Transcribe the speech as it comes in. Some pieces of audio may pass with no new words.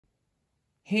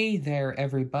Hey there,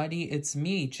 everybody, it's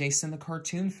me, Jason the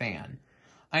Cartoon Fan.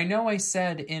 I know I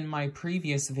said in my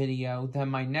previous video that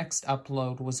my next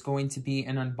upload was going to be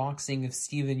an unboxing of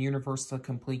Steven Universe The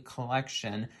Complete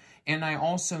Collection, and I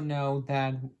also know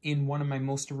that in one of my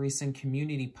most recent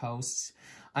community posts,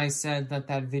 I said that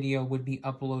that video would be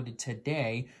uploaded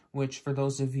today, which for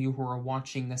those of you who are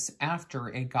watching this after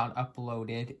it got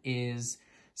uploaded is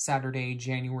Saturday,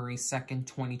 January 2nd,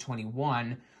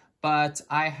 2021. But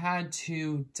I had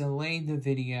to delay the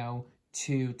video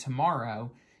to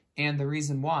tomorrow, and the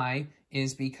reason why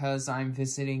is because I'm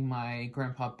visiting my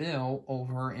Grandpa Bill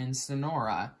over in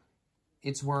Sonora.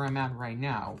 It's where I'm at right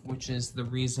now, which is the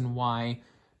reason why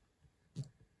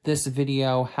this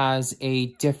video has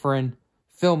a different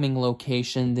filming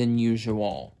location than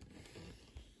usual.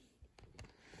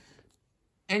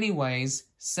 Anyways,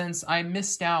 since I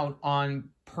missed out on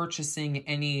purchasing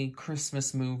any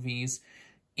Christmas movies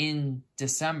in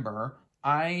December,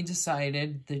 I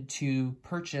decided to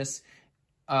purchase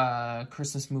a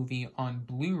Christmas movie on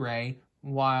Blu-ray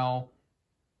while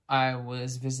I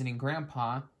was visiting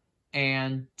Grandpa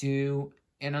and do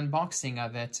an unboxing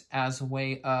of it as a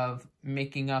way of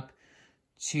making up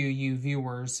to you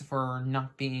viewers for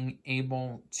not being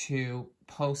able to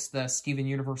post the Steven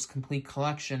Universe Complete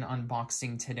Collection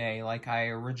unboxing today like I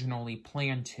originally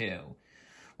planned to.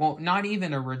 Well, not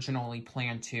even originally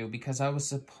planned to, because I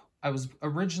was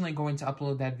originally going to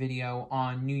upload that video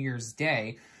on New Year's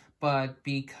Day, but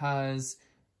because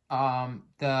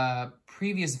the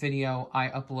previous video I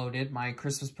uploaded, my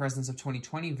Christmas Presents of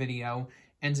 2020 video,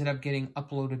 ended up getting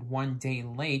uploaded one day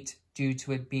late due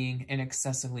to it being an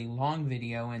excessively long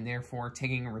video and therefore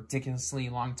taking a ridiculously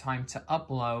long time to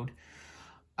upload,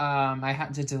 I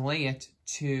had to delay it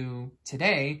to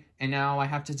today, and now I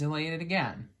have to delay it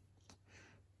again.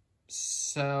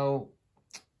 So,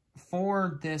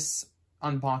 for this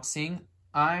unboxing,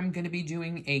 I'm going to be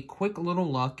doing a quick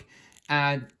little look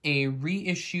at a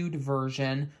reissued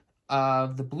version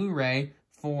of the Blu-ray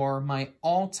for my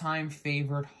all-time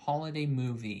favorite holiday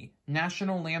movie,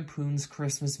 National Lampoon's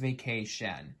Christmas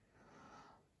Vacation.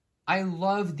 I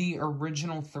love the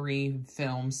original 3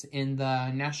 films in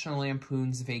the National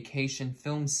Lampoon's Vacation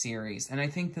film series, and I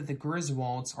think that the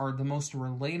Griswolds are the most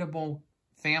relatable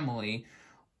family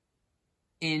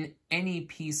in any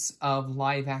piece of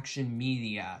live-action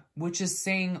media, which is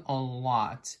saying a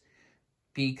lot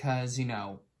because, you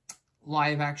know,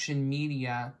 live-action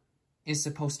media is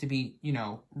supposed to be, you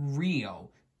know,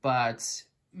 real, but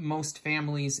most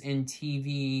families in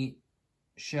TV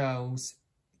shows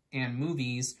and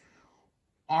movies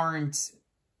aren't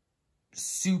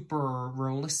super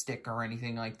realistic or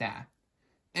anything like that.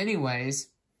 Anyways,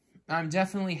 I'm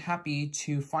definitely happy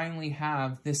to finally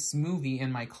have this movie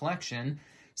in my collection,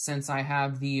 since I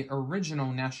have the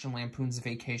original National Lampoon's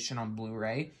Vacation on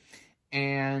Blu-ray,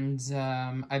 and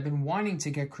I've been wanting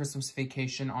to get Christmas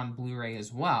Vacation on Blu-ray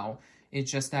as well. It's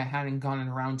just I hadn't gotten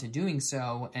around to doing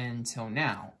so until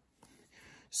now.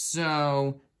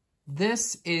 So,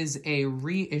 this is a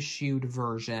reissued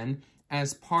version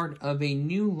as part of a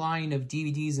new line of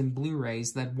DVDs and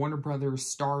Blu-rays that Warner Brothers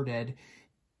started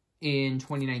in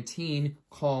 2019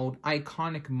 called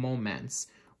Iconic Moments,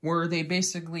 where they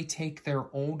basically take their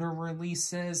older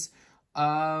releases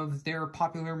of their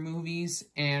popular movies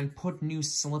and put new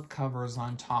slipcovers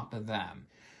on top of them.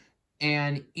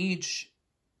 And each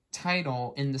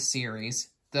title in the series,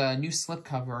 the new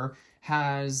slipcover,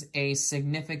 has a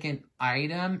significant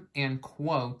item and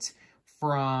quote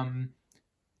from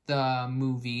the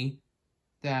movie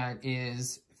that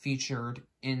is featured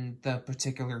in the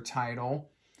particular title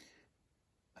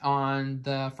on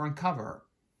the front cover.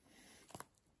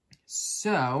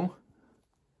 So,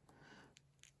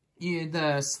 yeah,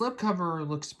 the slipcover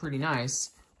looks pretty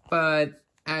nice, but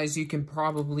as you can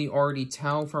probably already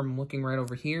tell from looking right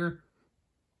over here,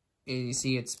 you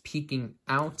see it's peeking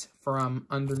out from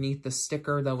underneath the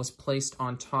sticker that was placed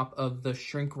on top of the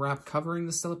shrink wrap covering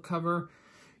the slipcover.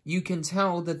 You can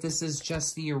tell that this is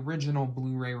just the original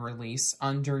Blu-ray release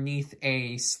underneath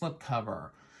a slipcover.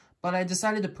 But I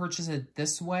decided to purchase it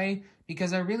this way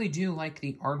because I really do like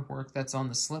the artwork that's on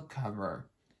the slipcover.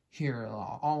 Here,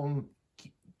 I'll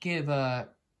give a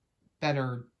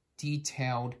better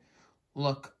detailed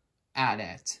look at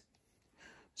it.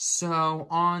 So,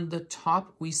 on the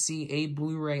top, we see a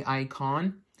Blu-ray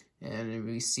icon, and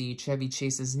we see Chevy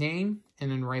Chase's name, and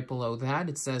then right below that,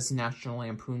 it says National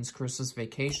Lampoon's Christmas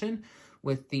Vacation,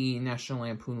 with the National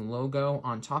Lampoon logo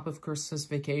on top of Christmas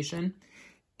Vacation.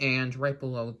 And right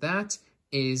below that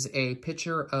is a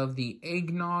picture of the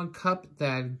eggnog cup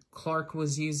that Clark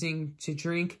was using to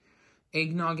drink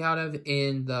eggnog out of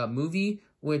in the movie,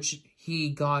 which he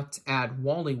got at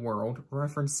Wally World,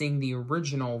 referencing the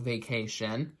original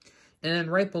Vacation. And then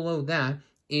right below that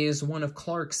is one of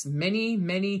Clark's many,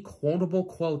 many quotable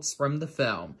quotes from the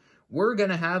film. "We're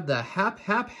gonna have the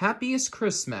happiest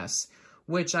Christmas,"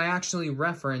 which I actually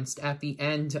referenced at the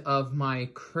end of my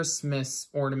Christmas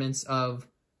ornaments of,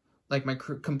 like, my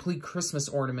complete Christmas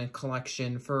ornament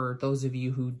collection, for those of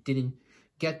you who didn't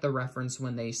get the reference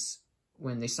when they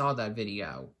saw that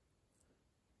video.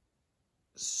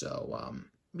 So,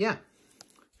 yeah.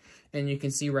 And you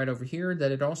can see right over here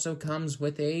that it also comes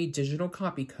with a digital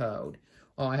copy code.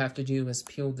 All I have to do is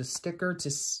peel the sticker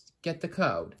to get the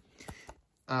code.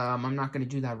 I'm not going to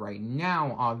do that right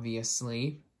now,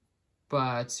 obviously.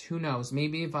 But who knows,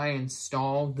 maybe if I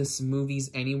install this Movies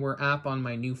Anywhere app on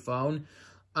my new phone,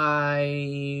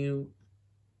 I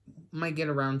might get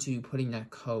around to putting that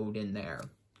code in there.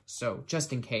 So,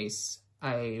 just in case,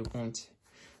 I won't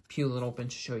peel it open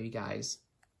to show you guys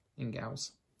and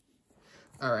gals.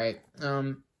 Alright,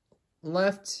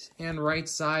 left and right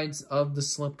sides of the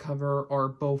slipcover are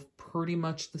both pretty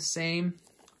much the same.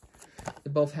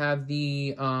 They both have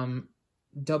the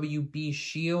WB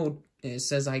shield. It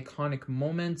says iconic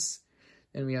moments.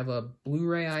 And we have a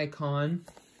Blu-ray icon.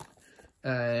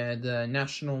 The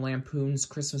National Lampoon's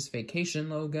Christmas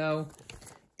Vacation logo.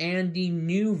 And the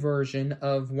new version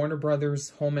of Warner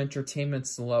Brothers Home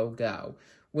Entertainment's logo,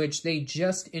 which they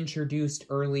just introduced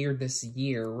earlier this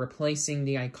year, replacing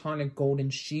the iconic Golden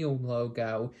Shield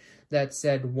logo that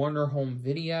said Warner Home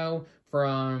Video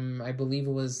from, I believe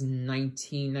it was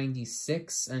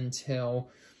 1996 until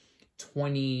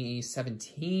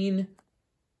 2017,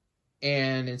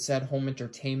 and it said Home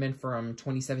Entertainment from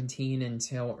 2017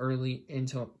 until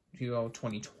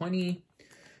 2020,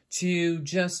 to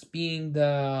just being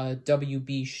the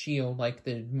WB Shield, like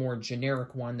the more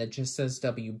generic one that just says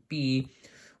WB,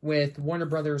 with Warner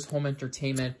Brothers Home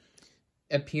Entertainment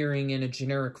appearing in a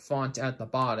generic font at the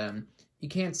bottom. You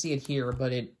can't see it here,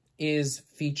 but it is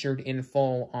featured in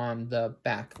full on the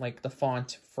back, like the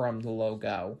font from the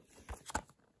logo.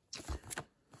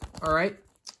 Alright,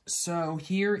 so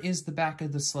here is the back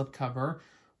of the slipcover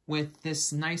with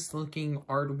this nice looking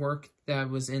artwork that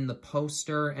was in the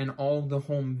poster and all the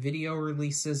home video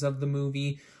releases of the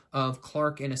movie, of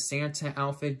Clark in a Santa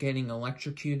outfit getting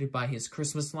electrocuted by his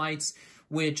Christmas lights,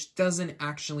 which doesn't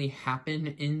actually happen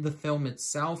in the film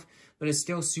itself, but is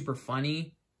still super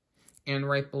funny. And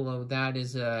right below that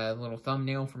is a little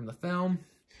thumbnail from the film.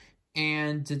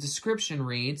 And the description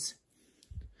reads,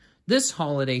 "This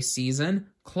holiday season,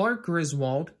 Clark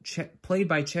Griswold, played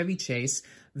by Chevy Chase,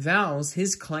 vows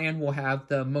his clan will have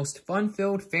the most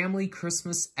fun-filled family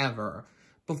Christmas ever.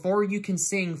 Before you can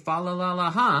sing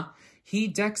fa-la-la-la-ha, he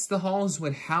decks the halls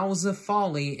with howls of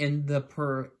folly in the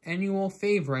perennial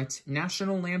favorite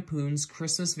National Lampoon's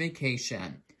Christmas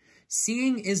Vacation.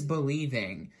 Seeing is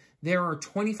believing. There are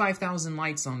 25,000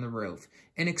 lights on the roof,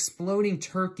 an exploding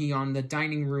turkey on the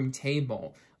dining room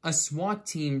table, a SWAT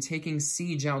team taking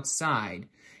siege outside,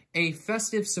 a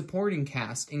festive supporting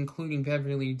cast including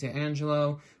Beverly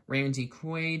D'Angelo, Randy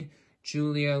Quaid,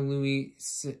 Julia Louis-Dreyfus,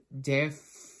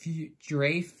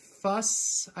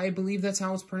 I believe that's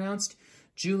how it's pronounced,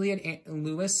 Juliette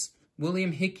Lewis,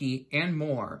 William Hickey, and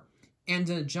more, and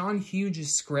a John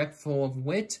Hughes script full of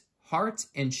wit, heart,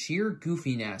 and sheer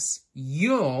goofiness.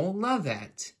 You'll love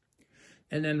it."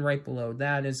 And then right below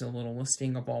that is a little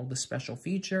listing of all the special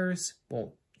features.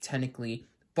 Well, technically,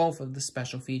 both of the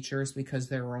special features, because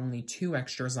there were only 2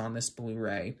 extras on this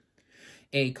Blu-ray.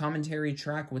 A commentary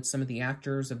track with some of the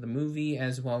actors of the movie,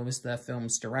 as well as the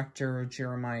film's director,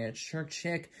 Jeremiah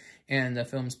Churchick, and the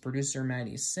film's producer,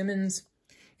 Maddie Simmons.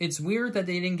 It's weird that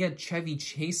they didn't get Chevy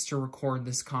Chase to record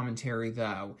this commentary,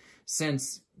 though,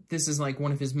 since this is like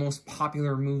one of his most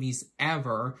popular movies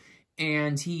ever,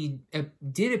 and he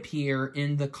did appear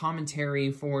in the commentary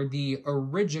for the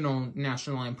original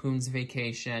National Lampoon's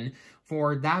Vacation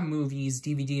for that movie's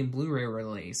DVD and Blu-ray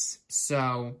release.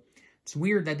 So it's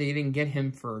weird that they didn't get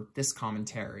him for this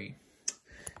commentary.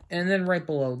 And then right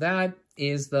below that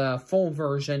is the full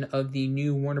version of the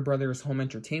new Warner Brothers Home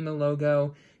Entertainment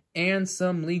logo and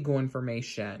some legal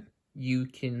information. You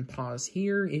can pause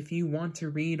here if you want to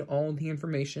read all the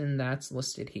information that's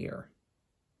listed here.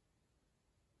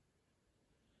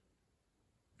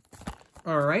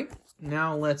 Alright,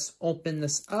 now let's open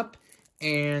this up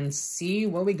and see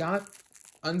what we got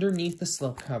underneath the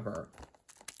slipcover.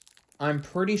 I'm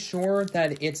pretty sure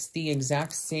that it's the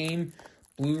exact same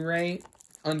Blu-ray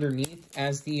underneath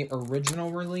as the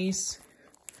original release,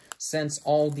 since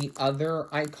all the other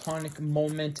iconic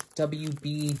moment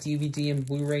WB, DVD, and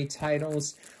Blu-ray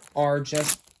titles are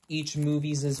just each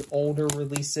movie's older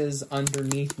releases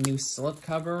underneath new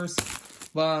slipcovers,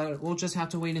 but we'll just have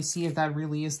to wait and see if that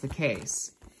really is the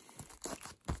case.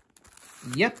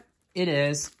 Yep, it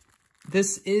is.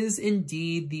 This is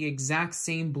indeed the exact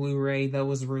same Blu-ray that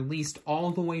was released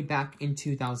all the way back in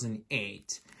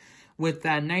 2008, with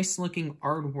that nice-looking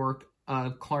artwork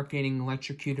of Clark getting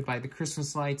electrocuted by the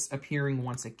Christmas lights appearing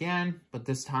once again, but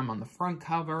this time on the front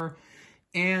cover,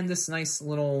 and this nice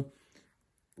little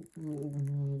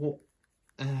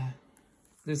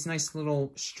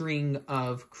string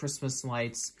of Christmas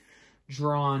lights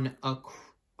drawn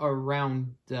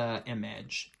around the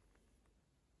image.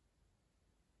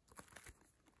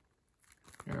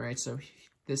 Alright, so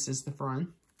this is the front.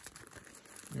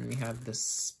 And we have the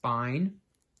spine.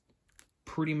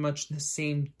 Pretty much the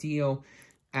same deal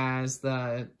as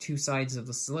the two sides of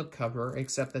the slipcover,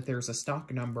 except that there's a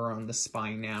stock number on the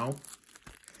spine now.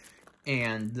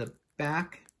 And the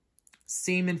back,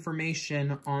 same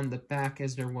information on the back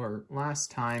as there were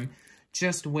last time,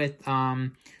 just with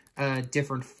a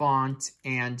different font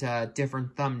and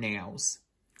different thumbnails.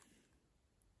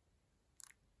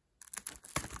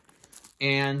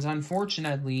 And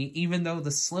unfortunately, even though the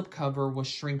slipcover was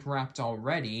shrink-wrapped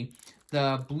already,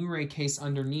 the Blu-ray case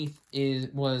underneath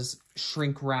was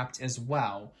shrink-wrapped as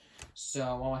well. So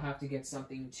I'll have to get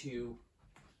something to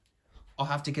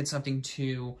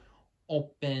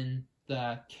open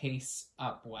the case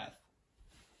up with.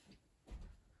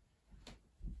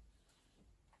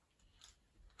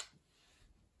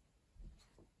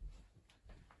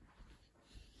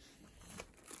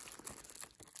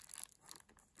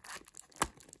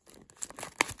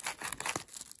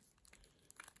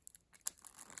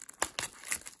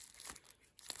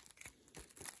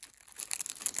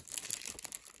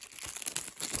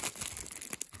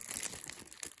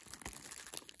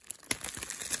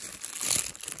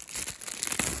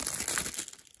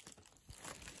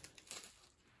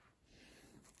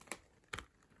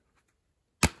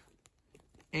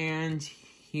 And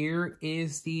here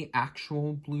is the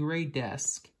actual Blu-ray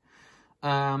disc.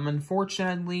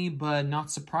 Unfortunately, but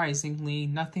not surprisingly,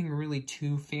 nothing really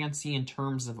too fancy in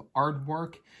terms of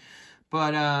artwork.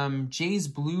 But Jay's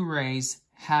Blu-rays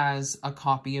has a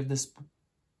copy of this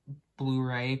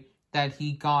Blu-ray that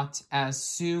he got as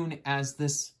soon as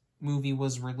this movie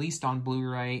was released on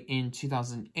Blu-ray in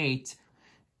 2008.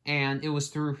 And it was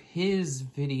through his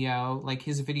video, like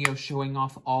his video showing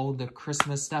off all the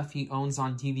Christmas stuff he owns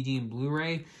on DVD and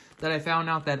Blu-ray, that I found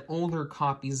out that older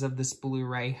copies of this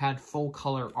Blu-ray had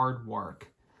full-color artwork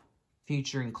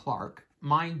featuring Clark.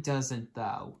 Mine doesn't,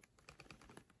 though.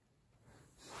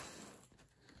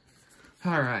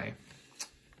 Alright.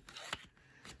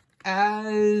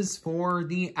 As for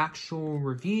the actual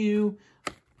review,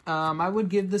 I would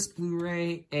give this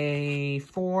Blu-ray a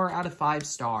 4 out of 5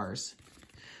 stars.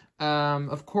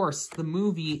 Of course, the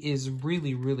movie is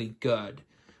really, really good.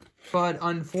 But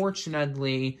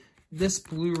unfortunately, this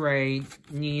Blu-ray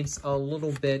needs a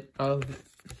little bit of,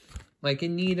 like, it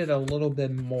needed a little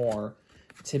bit more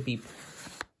to be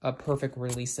a perfect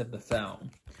release of the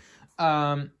film.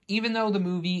 Even though the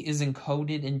movie is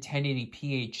encoded in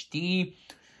 1080p HD,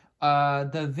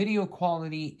 the video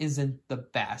quality isn't the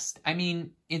best. I mean,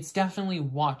 it's definitely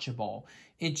watchable.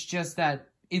 It's just that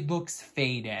it looks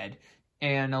faded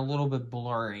and a little bit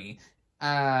blurry.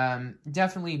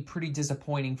 Definitely pretty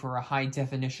disappointing for a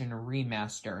high-definition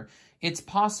remaster. It's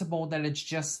possible that it's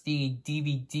just the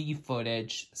DVD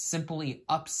footage simply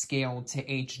upscaled to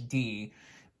HD,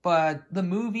 but the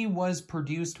movie was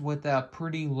produced with a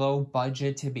pretty low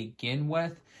budget to begin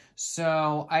with,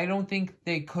 so I don't think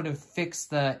they could have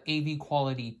fixed the AV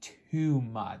quality too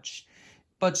much.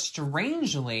 But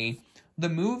strangely, the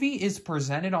movie is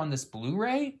presented on this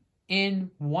Blu-ray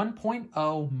in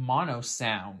 1.0 mono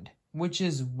sound, which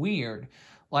is weird,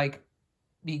 like,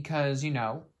 because, you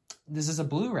know, this is a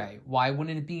Blu-ray. Why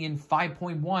wouldn't it be in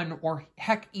 5.1 or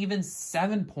heck, even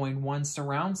 7.1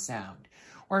 surround sound?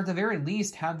 Or at the very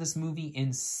least, have this movie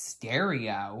in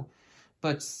stereo,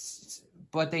 but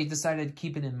they decided to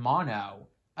keep it in mono.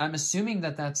 I'm assuming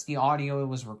that that's the audio it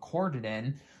was recorded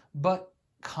in, but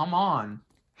come on,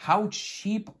 how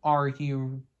cheap are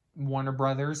you, Warner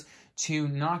Brothers, to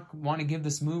not want to give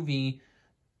this movie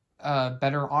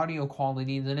better audio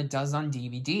quality than it does on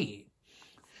DVD?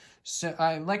 So,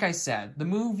 like I said, the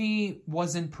movie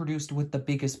wasn't produced with the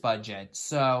biggest budget,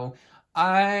 so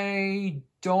I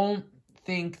don't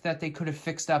think that they could have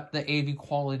fixed up the AV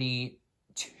quality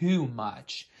too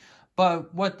much.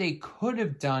 But what they could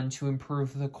have done to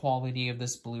improve the quality of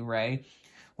this Blu-ray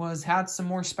was had some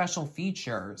more special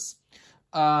features.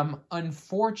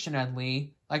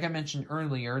 Unfortunately, like I mentioned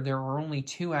earlier, there were only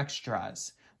 2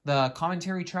 extras. the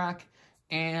commentary track,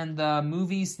 and the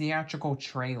movie's theatrical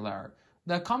trailer.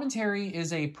 The commentary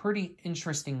is a pretty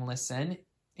interesting listen.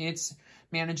 It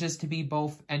manages to be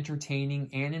both entertaining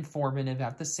and informative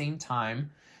at the same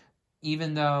time,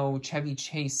 even though Chevy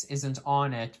Chase isn't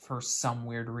on it for some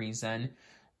weird reason.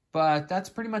 But that's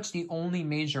pretty much the only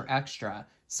major extra.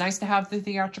 It's nice to have the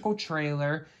theatrical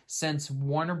trailer, since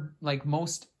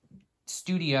most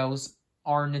studios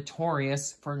are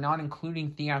notorious for not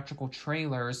including theatrical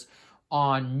trailers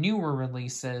on newer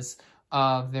releases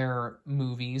of their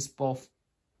movies, both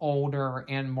older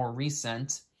and more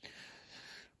recent.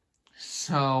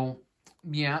 So,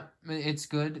 yeah, it's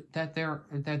good that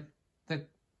the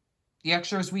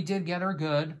extras we did get are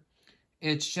good.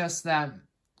 It's just that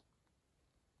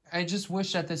I just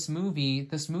wish that this movie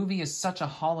is such a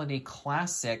holiday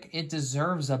classic. It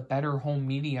deserves a better home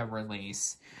media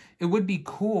release. It would be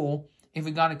cool if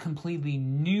we got a completely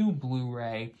new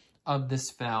Blu-ray of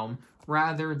this film,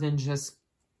 rather than just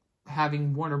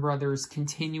having Warner Brothers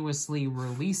continuously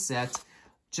release it,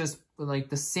 just like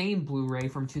the same Blu-ray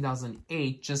from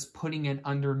 2008, just putting it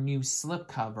under new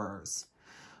slipcovers.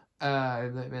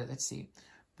 Let's see.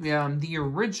 The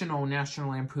original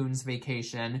National Lampoon's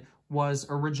Vacation was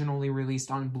originally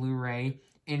released on Blu-ray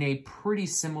in a pretty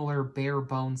similar bare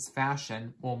bones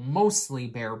fashion, well, mostly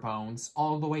bare bones,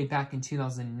 all the way back in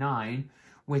 2009,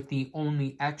 with the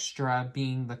only extra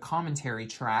being the commentary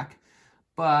track.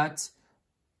 But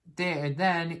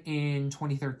then in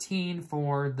 2013,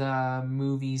 for the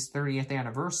movie's 30th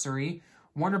anniversary,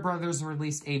 Warner Brothers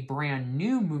released a brand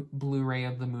new Blu-ray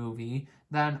of the movie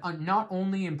that not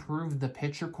only improved the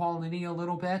picture quality a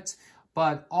little bit,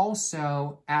 but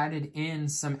also added in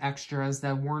some extras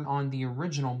that weren't on the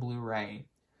original Blu-ray.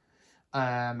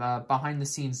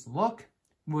 Behind-the-scenes look,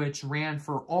 which ran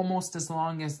for almost as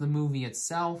long as the movie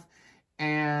itself,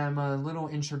 and a little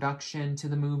introduction to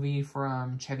the movie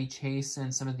from Chevy Chase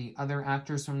and some of the other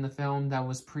actors from the film that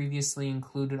was previously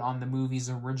included on the movie's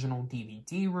original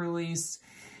DVD release,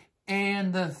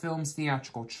 and the film's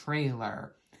theatrical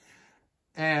trailer.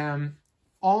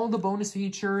 All the bonus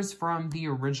features from the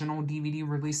original DVD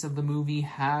release of the movie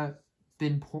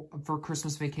for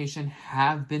Christmas Vacation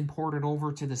have been ported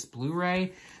over to this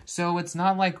Blu-ray, so it's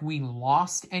not like we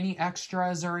lost any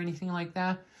extras or anything like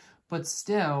that, but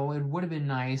still, it would have been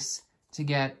nice to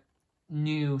get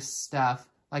new stuff,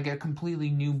 like a completely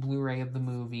new Blu-ray of the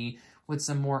movie with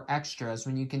some more extras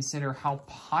when you consider how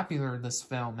popular this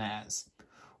film is.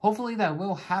 Hopefully that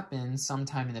will happen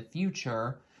sometime in the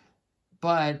future,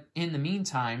 but in the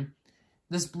meantime,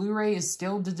 this Blu-ray is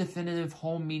still the definitive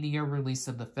home media release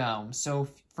of the film. So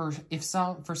if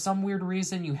for some weird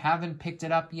reason you haven't picked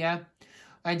it up yet,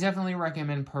 I definitely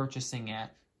recommend purchasing it,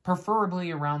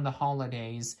 preferably around the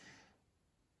holidays.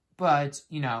 But,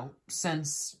 you know,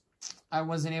 since I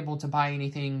wasn't able to buy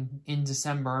anything in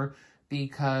December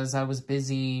because I was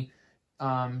busy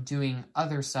doing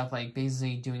other stuff, like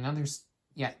busy doing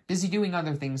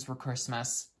other things for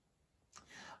Christmas,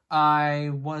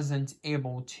 I wasn't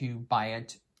able to buy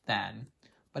it then.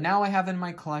 But now I have it in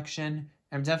my collection.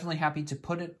 I'm definitely happy to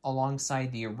put it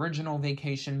alongside the original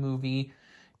Vacation movie.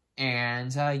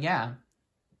 And, yeah,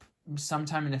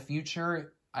 sometime in the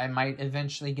future, I might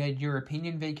eventually get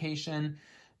European Vacation.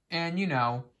 And, you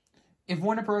know, if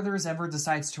Warner Brothers ever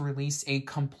decides to release a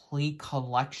complete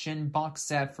collection box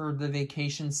set for the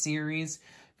Vacation series,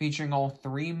 featuring all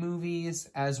 3 movies,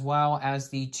 as well as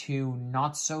the 2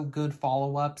 not-so-good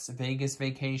follow-ups, Vegas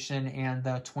Vacation and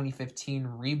the 2015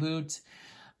 reboot,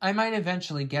 I might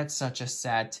eventually get such a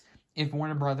set if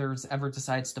Warner Brothers ever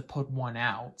decides to put one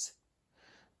out.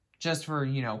 Just for,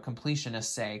 you know,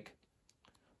 completionist's sake.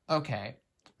 Okay,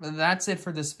 that's it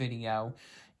for this video.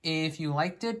 If you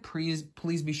liked it,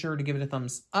 please be sure to give it a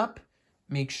thumbs up.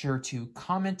 Make sure to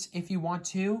comment if you want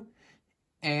to.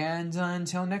 And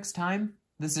until next time,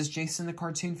 this is Jason the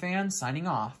Cartoon Fan signing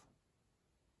off.